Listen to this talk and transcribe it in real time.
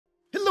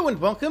Hello and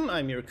welcome,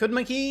 I'm your Code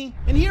Monkey,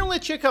 and here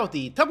let's check out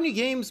the top new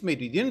games made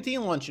with Unity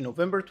launched in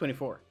November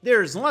 24.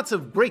 There's lots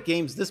of great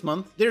games this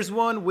month. There's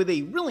one with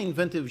a really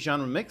inventive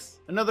genre mix,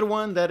 another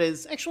one that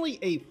is actually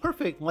a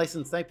perfect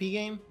licensed IP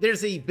game,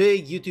 there's a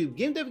big YouTube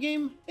game dev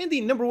game, and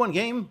the number one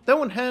game, that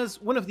one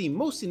has one of the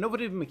most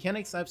innovative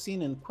mechanics I've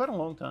seen in quite a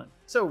long time.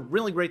 So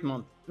really great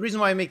month. The reason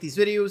why I make these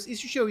videos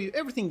is to show you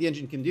everything the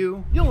engine can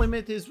do. The only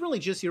limit is really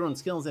just your own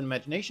skills and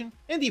imagination,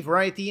 and the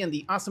variety and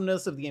the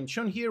awesomeness of the games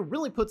shown here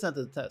really puts that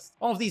to the test.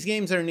 All of these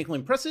games are uniquely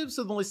impressive,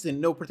 so they're listed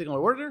in no particular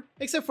order,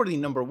 except for the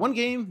number one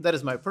game, that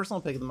is my personal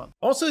pick of the month.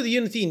 Also, the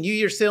Unity New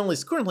Year sale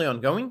is currently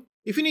ongoing.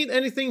 If you need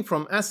anything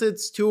from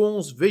assets,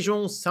 tools,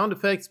 visuals, sound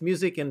effects,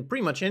 music, and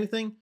pretty much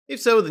anything, if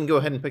so, then go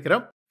ahead and pick it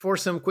up. For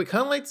some quick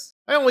highlights,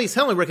 I always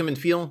highly recommend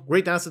Feel,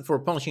 great asset for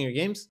polishing your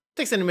games.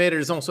 Text Animator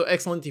is also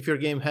excellent if your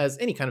game has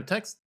any kind of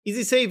text.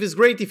 Easy Save is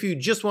great if you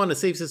just want a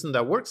save system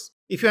that works.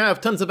 If you have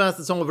tons of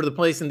assets all over the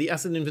place and the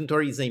asset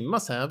inventory is a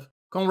must-have.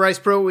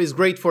 Colorize Pro is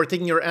great for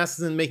taking your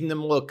assets and making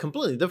them look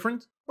completely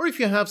different. Or if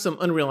you have some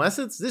Unreal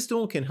assets, this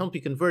tool can help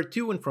you convert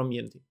to and from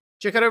Unity.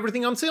 Check out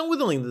everything on sale with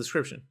a link in the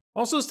description.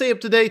 Also stay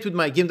up to date with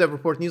my Game Dev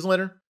Report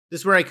newsletter.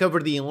 This is where I cover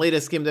the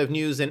latest game dev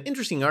news and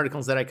interesting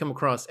articles that I come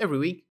across every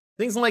week.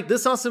 Things like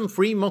this awesome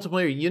free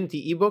multiplayer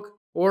Unity ebook,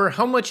 or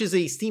how much is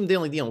a Steam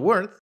Daily Deal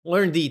worth,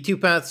 learn the 2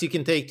 paths you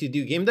can take to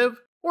do game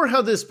dev, or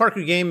how this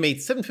Parker game made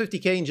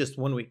 $750K in just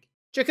 1 week.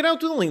 Check it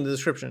out with a link in the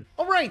description.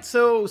 Alright,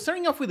 so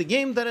starting off with a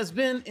game that has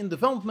been in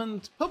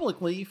development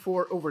publicly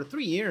for over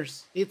 3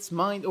 years, it's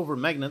Mind Over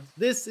Magnet.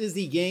 This is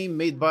the game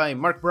made by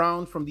Mark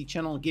Brown from the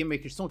channel Game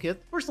Maker's Toolkit.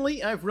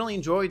 Personally, I've really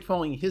enjoyed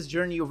following his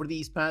journey over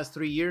these past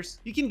 3 years.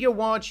 You can go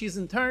watch his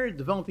entire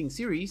developing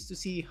series to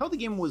see how the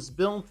game was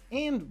built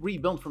and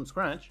rebuilt from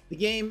scratch. The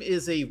game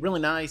is a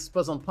really nice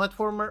puzzle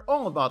platformer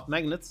all about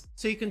magnets,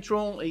 so you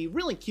control a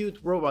really cute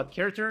robot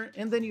character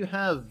and then you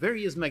have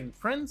various magnet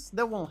friends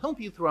that will help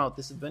you throughout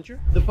this adventure.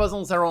 The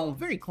puzzles are all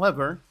very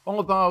clever, all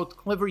about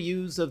clever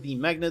use of the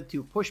magnet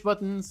to push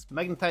buttons,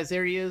 magnetize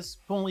areas,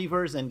 pull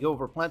levers, and go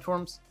over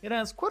platforms. It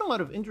has quite a lot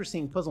of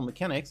interesting puzzle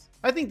mechanics.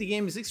 I think the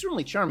game is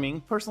extremely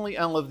charming. Personally,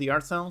 I love the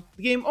art style.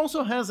 The game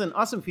also has an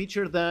awesome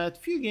feature that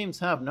few games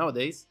have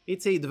nowadays.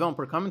 It's a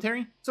developer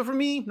commentary. So for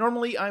me,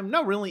 normally I'm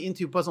not really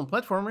into puzzle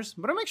platformers,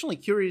 but I'm actually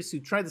curious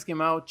to try this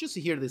game out just to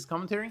hear this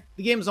commentary.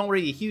 The game is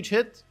already a huge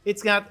hit.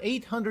 It's got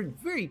 800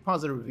 very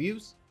positive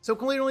reviews. So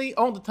clearly,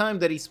 all the time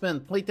that he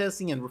spent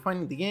playtesting and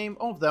refining the game,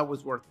 all of that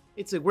was worth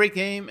it. It's a great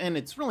game, and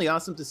it's really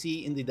awesome to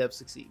see indie devs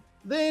succeed.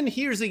 Then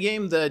here's a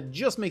game that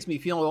just makes me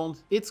feel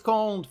old. It's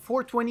called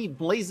 420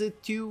 Blaze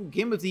It 2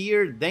 Game of the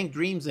Year Dank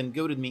Dreams and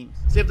Goated Memes.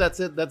 See if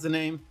that's it, that's the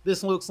name.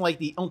 This looks like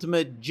the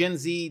ultimate Gen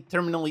Z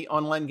terminally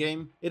online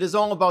game. It is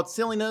all about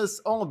silliness,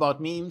 all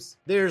about memes.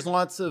 There's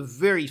lots of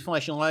very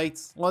flashy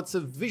lights, lots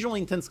of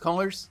visually intense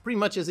colors, pretty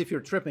much as if you're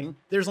tripping.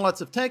 There's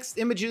lots of text,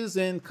 images,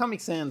 and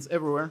Comic Sans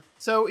everywhere.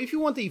 So if you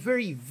want a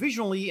very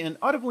visually and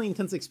audibly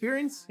intense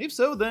experience, if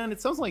so, then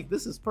it sounds like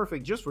this is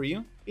perfect just for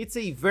you. It's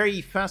a very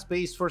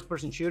fast-paced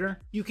first-person shooter.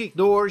 You kick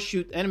doors,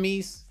 shoot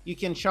enemies, you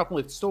can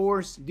shoplift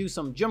stores, do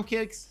some jump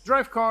kicks,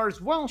 drive cars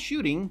while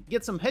shooting,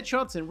 get some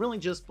headshots, and really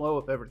just blow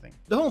up everything.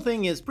 The whole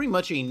thing is pretty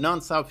much a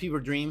non-stop fever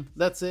dream.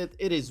 That's it,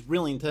 it is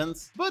really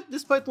intense. But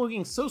despite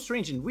looking so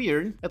strange and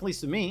weird, at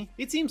least to me,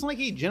 it seems like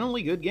a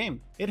generally good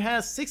game. It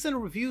has 600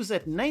 reviews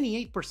at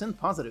 98%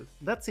 positive.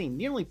 That's a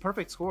nearly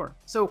perfect score.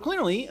 So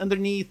clearly,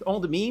 underneath all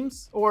the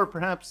memes, or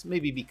perhaps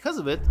maybe because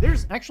of it,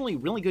 there's actually a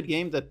really good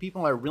game that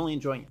people are really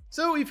enjoying.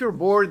 So if you're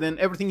bored and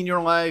everything in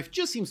your life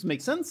just seems to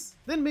make sense,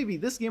 then maybe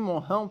this game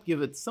will help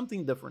give it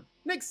something different.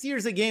 Next,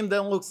 here's a game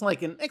that looks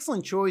like an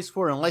excellent choice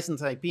for a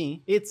licensed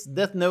IP. It's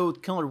Death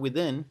Note Killer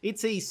Within.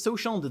 It's a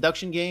social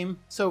deduction game,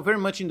 so very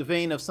much in the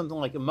vein of something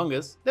like Among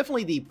Us.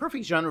 Definitely the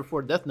perfect genre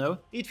for Death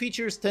Note. It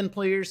features 10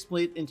 players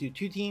split into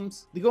 2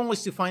 teams. The goal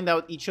is to find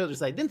out each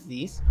other's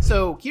identities.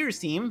 So Kira's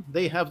team,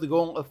 they have the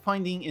goal of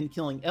finding and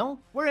killing L,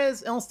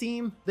 whereas L's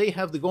team, they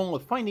have the goal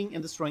of finding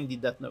and destroying the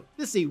Death Note.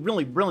 This is a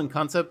really brilliant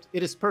concept.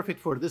 It is perfect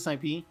for this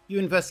IP. You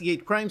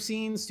investigate crime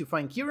scenes to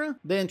find Kira,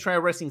 then try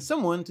arresting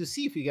someone to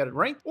see if you got it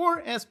right, or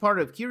as part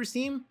of Kira's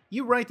team,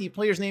 you write the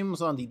players'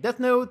 names on the Death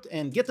Note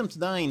and get them to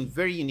die in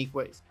very unique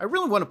ways. I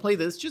really want to play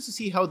this just to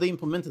see how they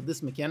implemented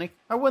this mechanic.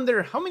 I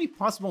wonder how many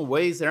possible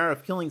ways there are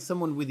of killing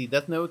someone with the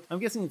Death Note. I'm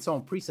guessing it's all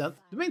preset.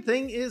 The main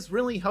thing is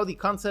really how the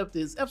concept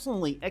is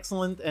absolutely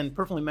excellent and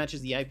perfectly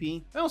matches the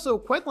IP. I also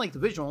quite like the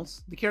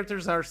visuals. The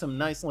characters are some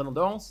nice little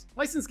dolls.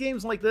 Licensed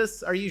games like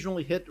this are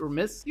usually hit or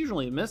miss,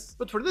 usually a miss,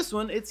 but for this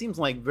one it seems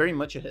like very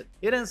much a hit.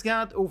 It has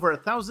got over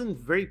 1,000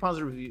 very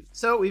positive reviews.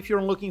 So if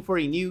you're looking for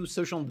a new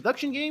social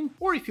deduction game,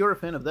 or if you're a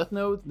fan of Death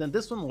Note, then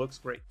this one looks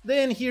great.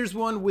 Then here's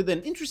one with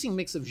an interesting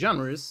mix of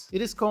genres. It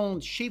is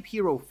called Shape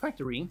Hero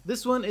Factory.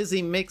 This one is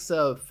a mix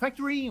of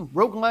factory,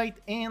 roguelite,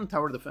 and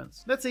tower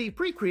defense. That's a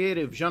pretty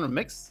creative genre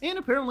mix, and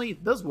apparently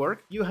it does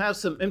work. You have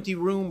some empty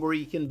room where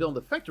you can build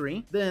a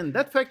factory, then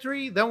that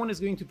factory, that one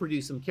is going to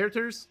produce some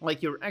characters,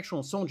 like your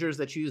actual soldiers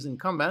that you use in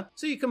combat.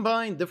 So you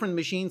combine different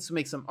machines to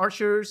make some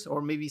archers,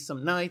 or maybe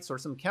some knights, or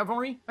some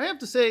cavalry. I have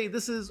to say,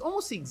 this is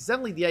almost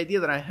exactly the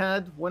idea that I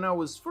had when I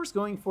was first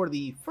going for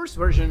the first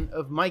version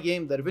of my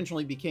game that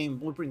eventually became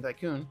Blueprint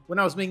Tycoon. When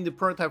I was making the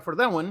prototype for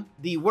that one,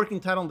 the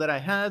working title that I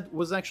had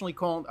was actually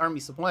called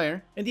Army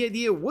Supplier, and the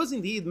idea was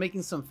indeed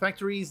making some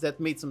factories that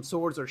made some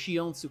swords or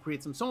shields to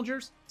create some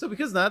soldiers. So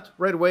because of that,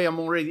 right away I'm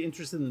already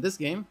interested in this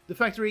game. The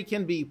factory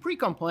can be pretty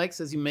complex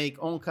as you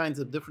make all kinds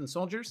of different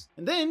soldiers,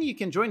 and then you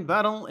can join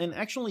battle and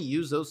actually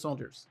use those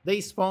soldiers.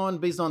 They spawn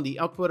based on the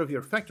output of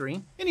your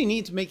factory, and you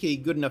need to make a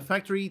good enough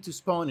factory to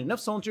spawn enough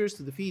soldiers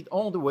to defeat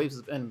all the waves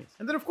of enemies.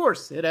 And then of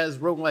course, it has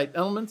roguelite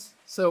elements,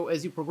 so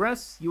as you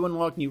progress, you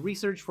unlock new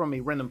research from a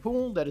random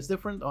pool that is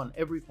different on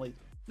every playthrough.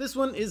 This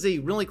one is a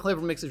really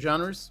clever mix of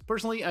genres.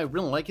 Personally, I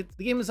really like it.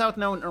 The game is out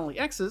now in early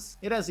access,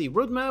 it has a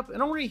roadmap,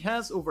 and already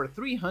has over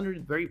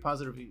 300 very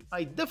positive reviews.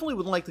 I definitely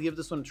would like to give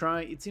this one a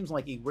try, it seems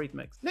like a great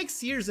mix.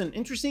 Next, here's an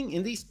interesting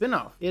indie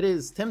spin-off. It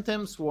is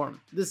Temptem Swarm.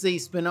 This is a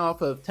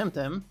spin-off of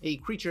Temptem, a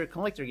creature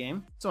collector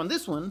game. So on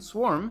this one,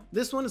 Swarm,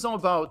 this one is all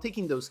about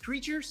taking those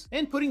creatures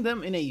and putting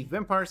them in a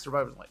vampire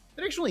survivor's life.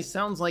 It actually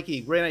sounds like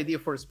a great idea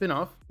for a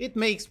spin-off. It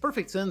makes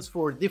perfect sense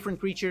for different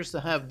creatures to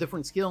have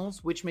different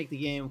skills, which make the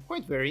game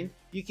quite varied.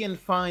 You can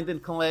find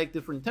and collect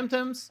different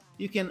temtems,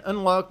 you can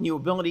unlock new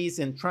abilities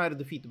and try to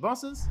defeat the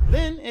bosses.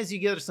 Then, as you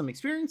gather some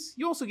experience,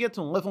 you also get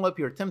to level up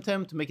your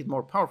temtem to make it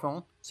more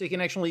powerful, so you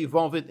can actually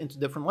evolve it into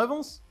different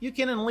levels. You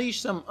can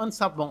unleash some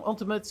unstoppable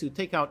ultimates to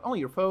take out all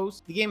your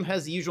foes. The game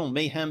has the usual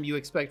mayhem you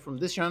expect from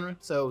this genre,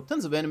 so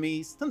tons of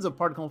enemies, tons of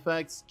particle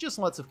effects, just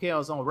lots of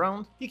chaos all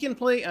around. You can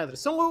play either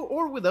solo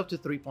or with up to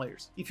 3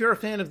 players. If you're a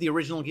fan of the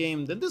original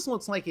game, then this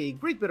looks like a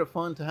great bit of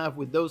fun to have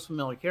with those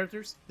familiar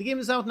characters. The game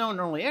is out now in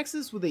early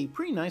access with a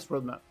pretty nice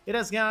roadmap. It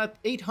has got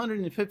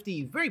 850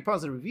 very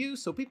positive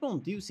reviews, so people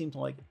do seem to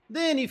like it.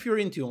 Then if you're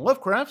into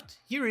Lovecraft,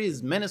 here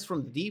is Menace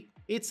from the Deep.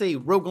 It's a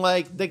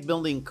roguelike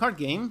deck-building card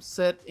game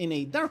set in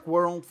a dark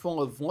world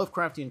full of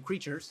Lovecraftian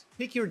creatures.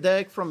 Pick your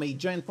deck from a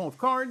giant pool of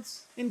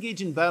cards,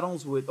 engage in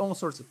battles with all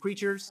sorts of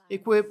creatures,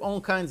 equip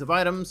all kinds of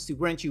items to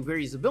grant you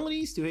various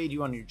abilities to aid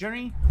you on your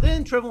journey,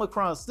 then travel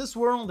across this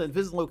world and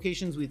visit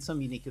locations with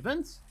some unique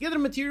events, gather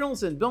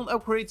materials and build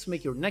upgrades to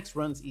make your next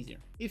runs easier.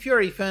 If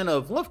you're a fan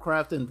of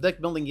Lovecraft and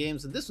deck-building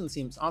games, then this one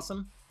seems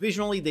awesome.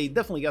 Visually, they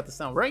definitely got the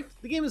sound right.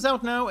 The game is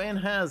out now and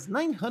has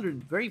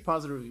 900 very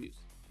positive reviews.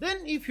 Then,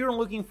 if you're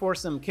looking for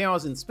some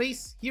chaos in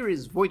space, here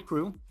is Void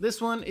Crew. This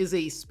one is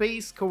a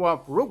space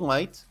co-op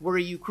roguelite where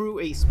you crew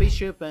a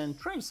spaceship and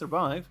try to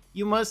survive.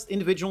 You must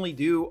individually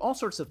do all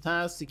sorts of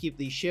tasks to keep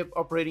the ship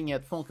operating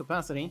at full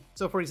capacity.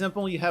 So for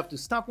example, you have to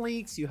stop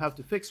leaks, you have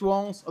to fix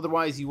walls,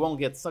 otherwise you won't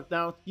get sucked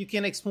out. You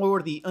can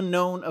explore the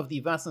unknown of the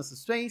vastness of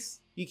space.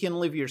 You can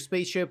leave your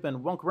spaceship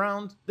and walk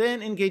around,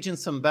 then engage in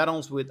some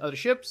battles with other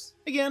ships.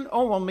 Again,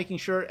 all while making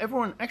sure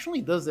everyone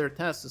actually does their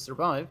tasks to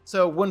survive.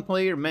 So one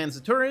player mans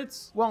the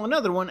turrets, while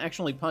another one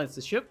actually pilots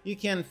the ship. You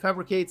can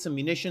fabricate some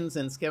munitions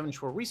and scavenge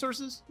for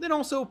resources, then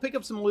also pick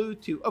up some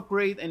loot to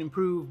upgrade and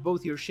improve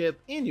both your ship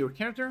and your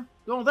character.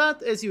 Do all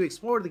that as you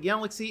explore the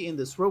galaxy in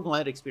this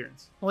roguelite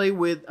experience. Play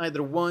with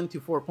either 1 to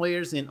 4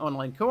 players in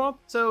online co-op,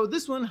 so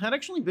this one had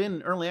actually been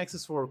in early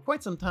access for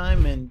quite some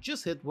time and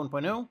just hit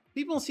 1.0.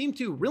 People seem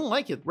to really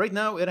like it. Right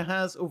now it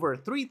has over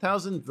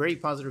 3,000 very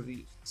positive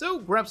reviews. So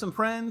grab some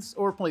friends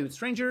or play with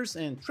strangers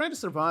and try to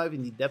survive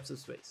in the depths of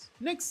space.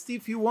 Next,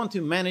 if you want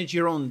to manage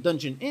your own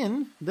Dungeon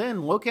Inn,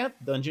 then look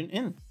at Dungeon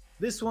Inn.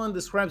 This one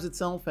describes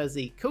itself as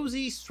a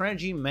cozy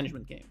strategy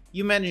management game.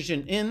 You manage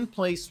an inn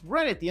placed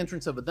right at the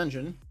entrance of a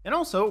dungeon, and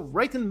also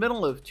right in the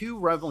middle of 2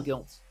 rival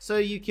guilds. So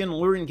you can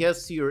lure in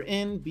guests to your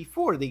inn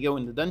before they go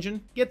in the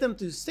dungeon, get them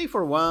to stay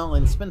for a while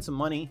and spend some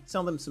money,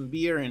 sell them some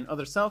beer and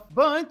other stuff,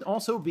 but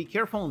also be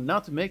careful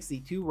not to mix the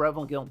 2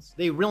 rival guilds.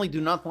 They really do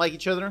not like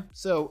each other,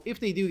 so if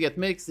they do get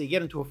mixed, they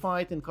get into a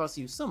fight and cost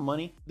you some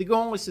money. The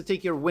goal is to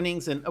take your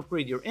winnings and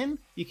upgrade your inn.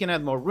 You can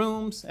add more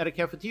rooms, add a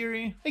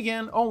cafeteria,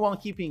 again, all while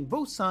keeping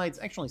both sides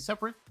actually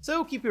separate.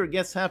 So keep your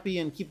guests happy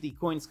and keep the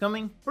coins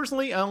coming.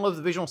 Personally, I love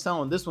the visual style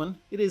on this one.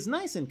 It is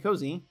nice and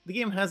cozy. The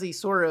game has a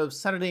sort of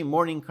Saturday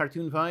morning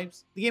cartoon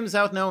vibes. The game is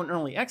out now in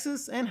early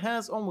access and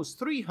has almost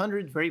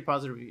 300 very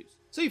positive reviews.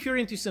 So if you're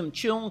into some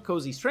chill,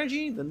 cozy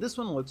strategy, then this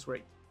one looks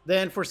great.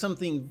 Then for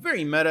something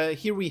very meta,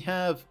 here we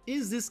have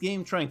Is This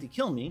Game Trying to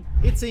Kill Me?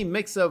 It's a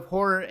mix of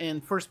horror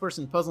and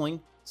first-person puzzling,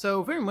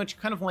 so very much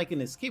kind of like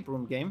an escape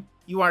room game.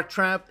 You are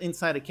trapped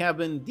inside a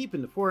cabin deep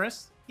in the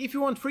forest. If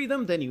you want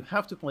freedom, then you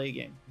have to play a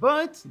game.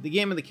 But the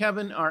game and the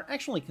cabin are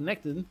actually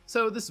connected,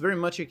 so this is very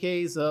much a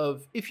case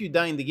of if you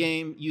die in the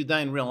game, you die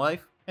in real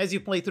life. As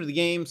you play through the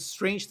game,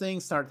 strange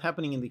things start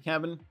happening in the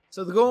cabin,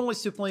 so the goal is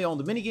to play all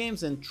the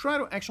minigames and try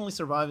to actually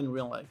survive in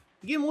real life.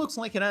 The game looks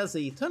like it has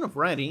a ton of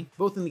variety,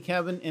 both in the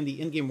cabin and the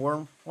in-game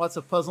world. Lots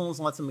of puzzles,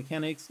 lots of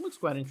mechanics, looks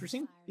quite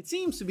interesting. It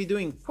seems to be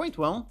doing quite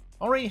well.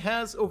 Already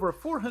has over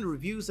 400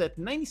 reviews at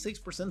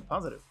 96%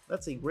 positive.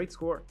 That's a great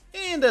score.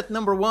 And at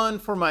number 1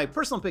 for my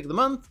personal pick of the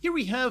month, here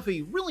we have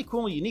a really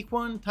cool unique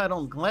one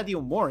titled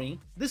Gladio Mori.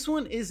 This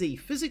one is a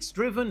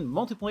physics-driven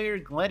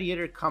multiplayer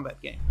gladiator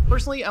combat game.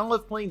 Personally, I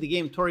love playing the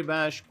game Tori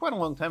Bash quite a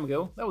long time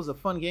ago. That was a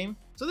fun game.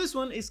 So this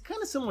one is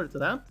kind of similar to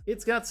that.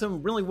 It's got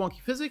some really wonky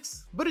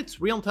physics, but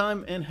it's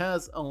real-time and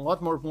has a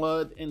lot more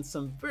blood and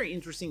some very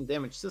interesting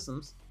damage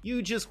systems.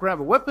 You just grab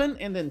a weapon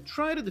and then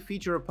try to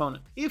defeat your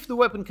opponent. If the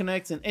weapon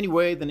connects in any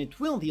way, then it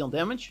will deal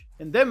damage,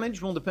 and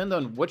damage will depend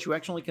on what you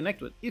actually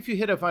connect with. If you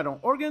hit a vital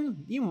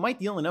organ, you might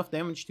deal enough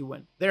damage to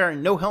win. There are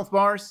no health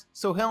bars,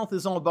 so health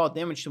is all about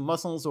damage to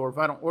muscles or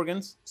vital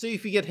organs. So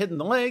if you get hit in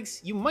the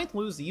legs, you might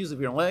lose the use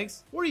of your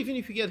legs, or even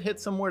if you get hit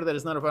somewhere that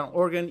is not a vital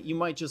organ, you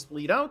might just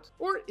bleed out,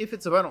 or if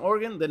it's a vital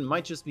organ, then it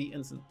might just be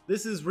instant.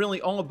 This is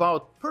really all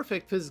about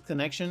perfect physics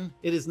connection.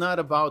 It is not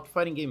about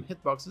fighting game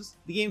hitboxes.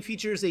 The game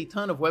features a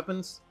ton of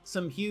weapons,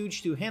 some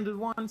huge two-handed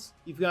ones.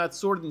 You've got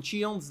sword and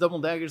shields, double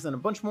daggers, and a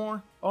bunch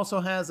more.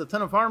 Also has a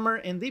ton of armor,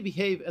 and they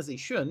behave as they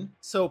should.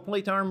 So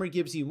plate armor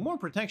gives you more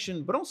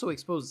protection, but also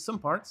exposes some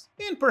parts.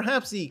 And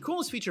perhaps the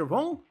coolest feature of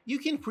all, you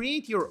can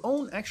create your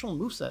own actual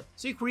moveset.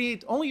 So you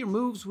create all your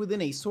moves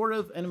within a sort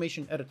of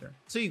animation editor.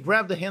 So you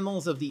grab the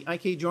handles of the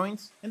IK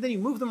joints, and then you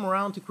move them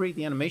around to create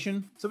the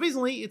animation. So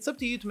basically, it's up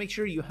to you to make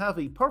sure you have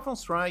a powerful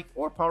strike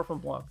or powerful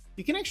block.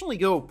 You can actually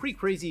go pretty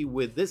crazy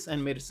with this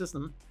animated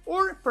system,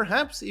 or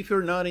perhaps if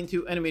you're not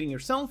into animating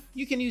yourself,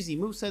 you can use the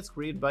movesets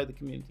created by the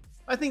community.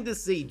 I think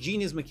this is a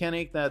genius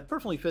mechanic that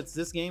perfectly fits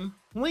this game.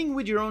 Playing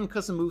with your own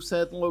custom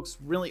moveset looks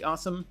really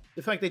awesome.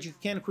 The fact that you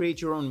can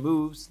create your own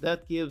moves,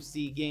 that gives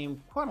the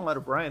game quite a lot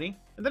of variety.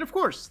 And then of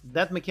course,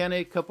 that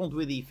mechanic coupled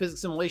with the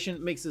physics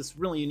simulation makes this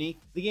really unique.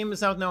 The game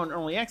is out now in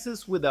early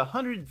access with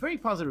 100 very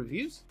positive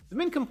reviews. The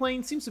main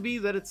complaint seems to be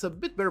that it's a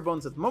bit bare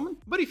bones at the moment,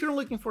 but if you're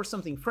looking for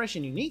something fresh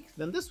and unique,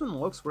 then this one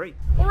looks great.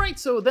 Alright,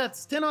 so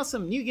that's 10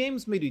 awesome new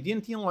games made with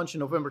Unity and launched in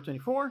November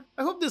 24.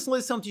 I hope this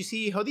list helped you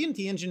see how the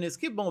Unity engine is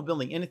capable of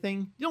building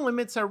anything. The only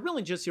limits are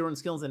really just your own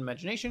skills and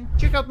imagination.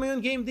 Check out my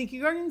own game, Dinky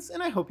Guardians,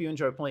 and I hope you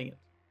enjoy playing it.